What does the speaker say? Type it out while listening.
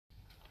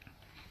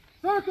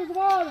Circles of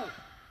honor.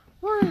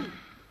 3,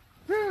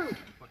 2,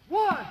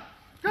 1,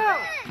 go!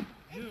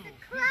 It's a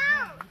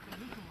cloud!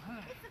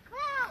 It's a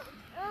cloud!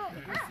 Oh,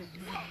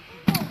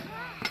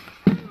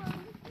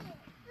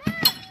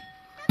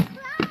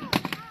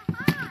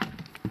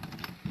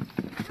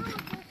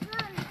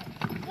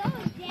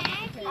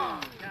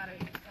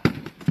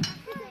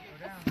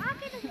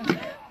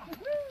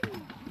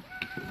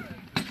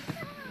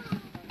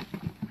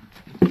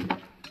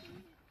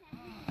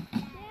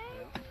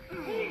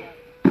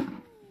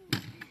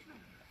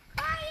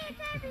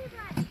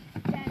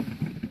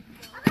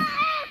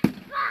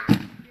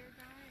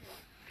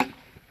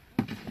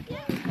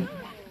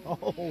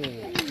 Oh. Go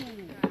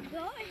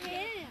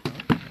ahead.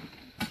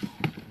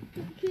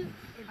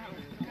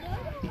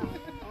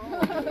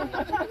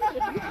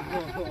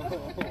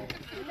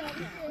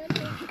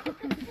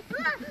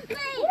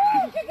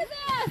 Kick his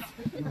ass!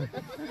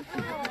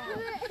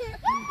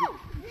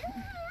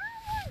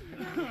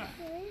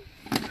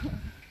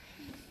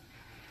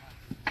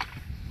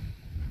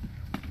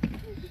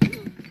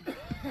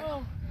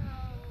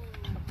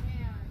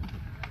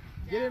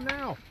 Get it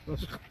now. Go,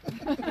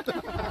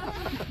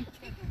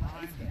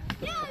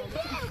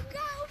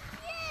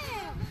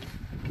 yeah!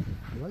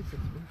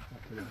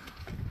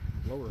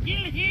 Lower.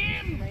 Get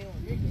him!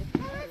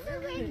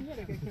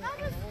 That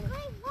was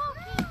great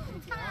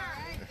walking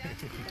time.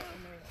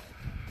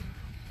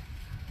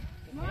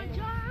 Come on,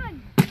 John.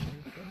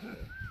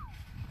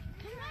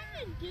 Come on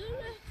and do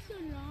this so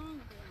long.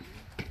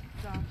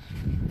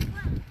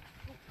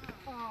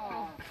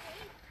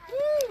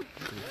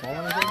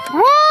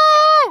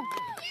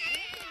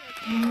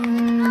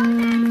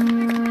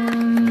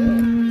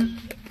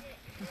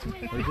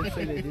 They did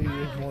say they do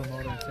use more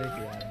modern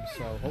safety items,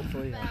 so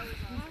hopefully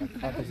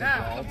Pup is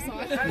involved.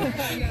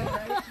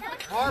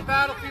 Our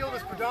battlefield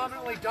is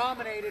predominantly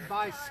dominated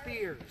by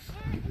spears.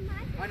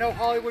 I know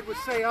Hollywood would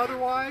say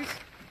otherwise,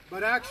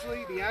 but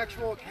actually the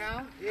actual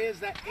account is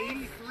that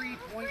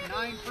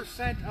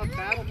 83.9% of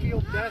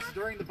battlefield deaths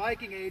during the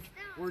Viking Age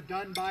were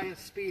done by a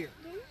spear,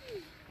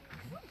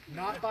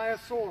 not by a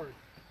sword.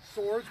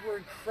 Swords were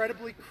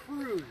incredibly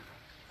crude.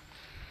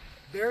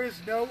 There is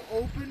no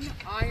open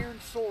iron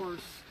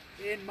source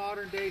in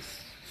modern day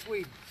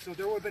Sweden, so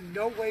there would have been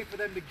no way for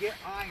them to get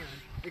iron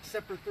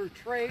except for through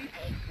trade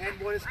and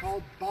what is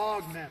called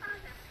bog metal.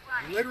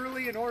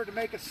 Literally, in order to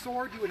make a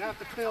sword, you would have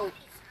to fill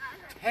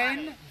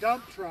 10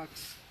 dump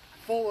trucks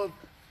full of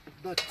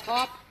the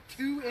top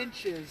 2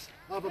 inches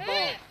of a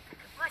bog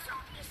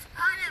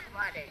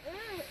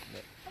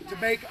to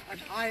make an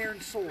iron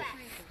sword.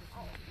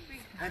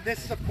 And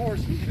this is, of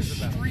course,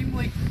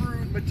 extremely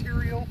crude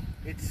material.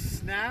 It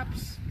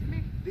snaps.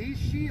 These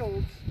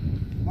shields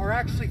are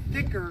actually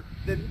thicker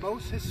than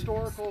most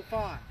historical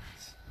finds.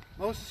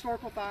 Most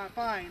historical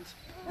finds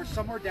are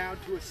somewhere down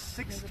to a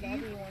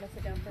 60th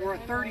or a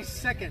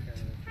 32nd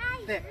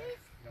thick.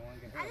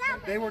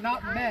 They were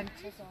not meant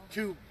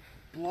to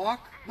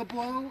block the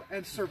blow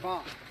and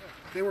survive.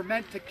 They were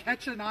meant to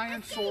catch an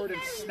iron sword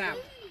and snap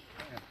it.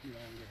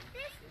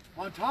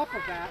 On top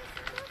of that,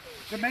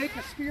 to make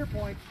a spear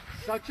point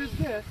such as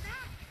this,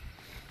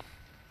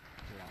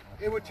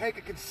 it would take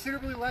a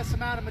considerably less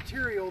amount of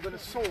material than a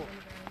sword.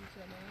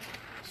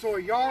 So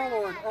a jarl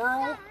or an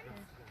earl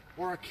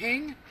or a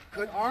king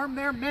could arm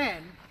their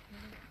men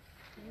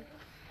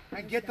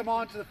and get them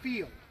onto the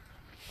field.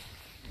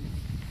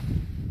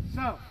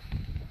 So,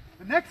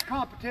 the next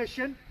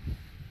competition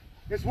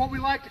is what we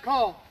like to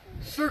call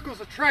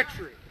circles of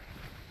treachery.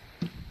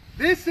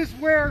 This is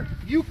where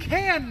you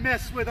can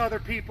mess with other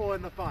people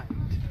in the fight.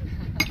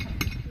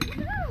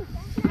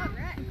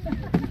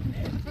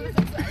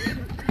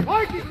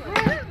 Viking,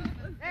 group,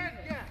 and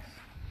yes.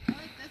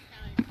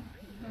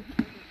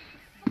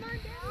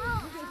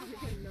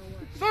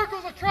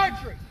 Circles of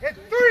treachery. In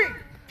 3,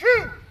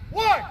 2,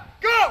 1,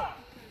 go!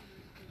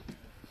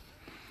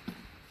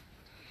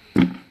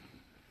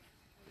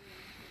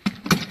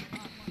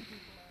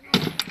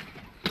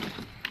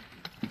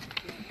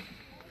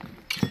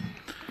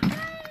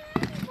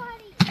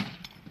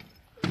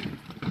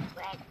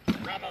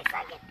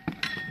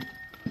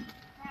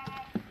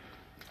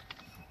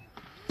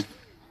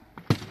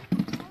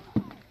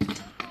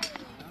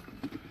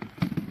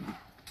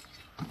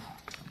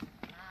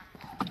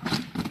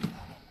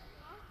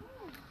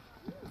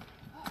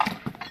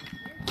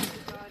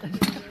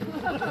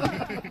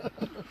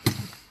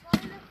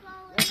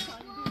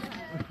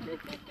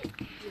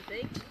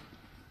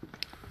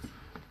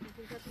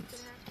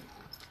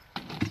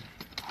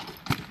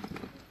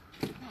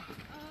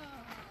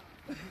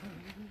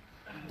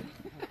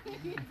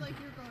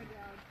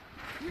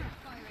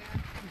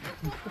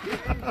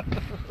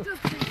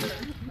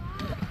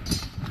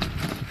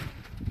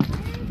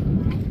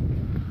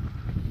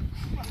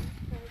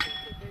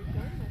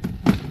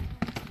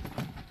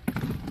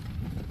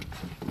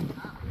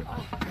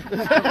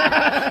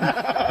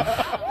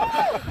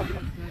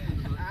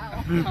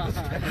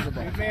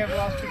 You may have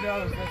lost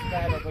 $2 this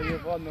battle, but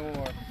you've won the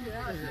war.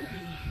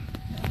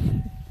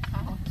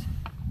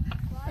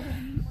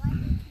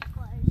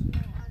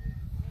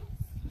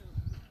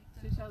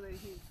 know that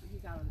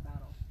he's out of the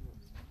battle.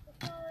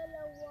 Fall in the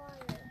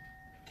water.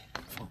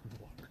 Fall in the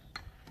water.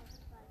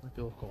 Might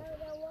be a little cold. Now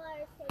the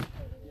water's taking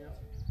you.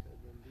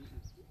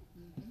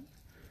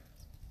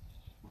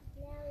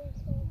 Now we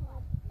can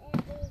have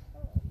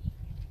everything.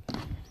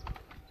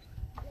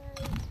 Now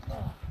we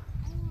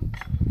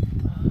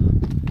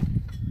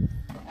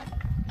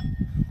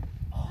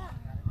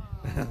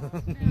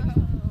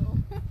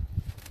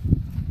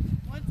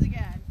Once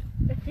again.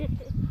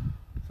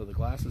 So the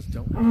glasses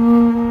don't.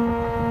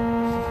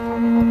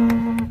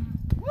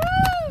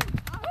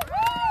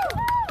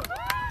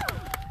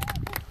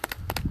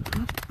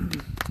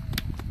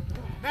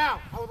 Now,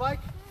 I would like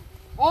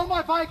all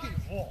my Vikings,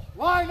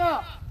 line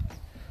up.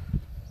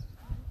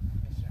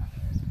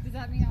 Does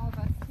that mean all of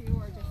us too,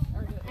 or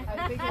just?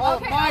 I think All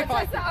of my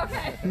Vikings.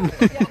 Okay.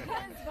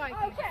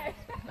 Okay.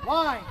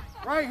 Line,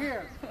 right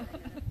here.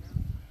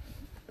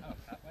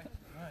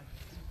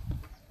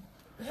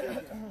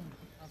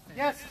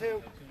 Yes,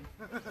 two.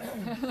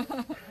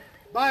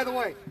 By the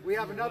way, we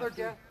have another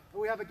guest.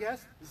 We have a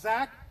guest,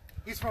 Zach.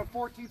 He's from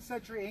 14th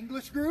Century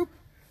English Group.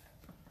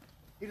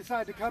 He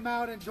decided to come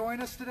out and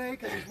join us today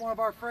because he's one of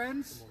our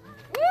friends.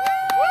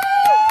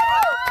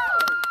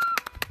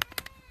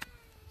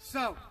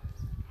 So,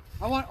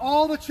 I want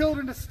all the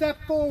children to step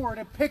forward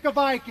and pick a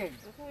Viking.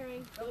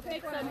 Okay, go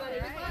pick somebody.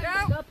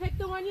 Go pick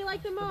the one you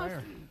like the most.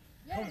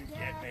 Come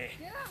get me.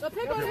 Go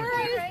pick one,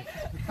 hurry.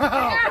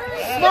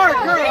 Smart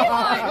girl!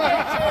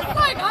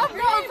 Like, I'm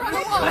going for the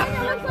one.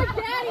 It looks like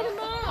Daddy to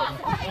Mom.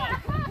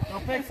 Go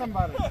pick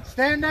somebody.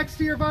 Stand next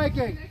to your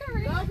Viking. Go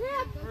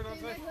pick.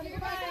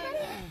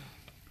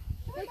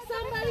 Pick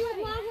somebody with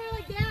long hair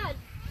like Dad.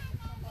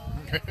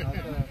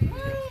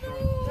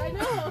 I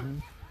know.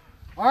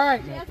 All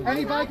right,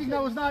 any Viking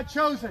that was not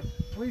chosen,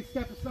 please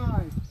step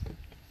aside.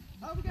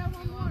 Oh, we got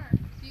one more.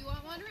 Do you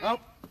want one, Ray? Oh.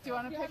 Do you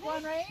want to pick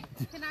one, Ray?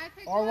 Can I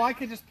pick Or one? I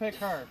could just pick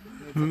her.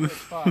 It's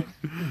fine.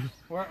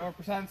 Or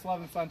pretend it's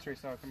 11th century,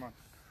 so come on.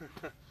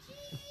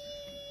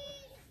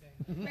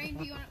 Rain,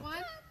 do you want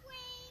one?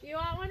 Do you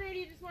want one or do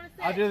you just want to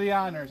sit? I'll do the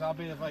honors. I'll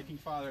be the Viking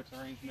father. It's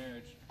arranged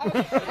marriage.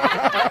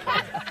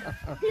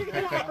 You're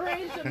going to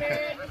arrange a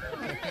marriage.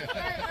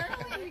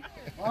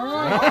 All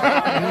right.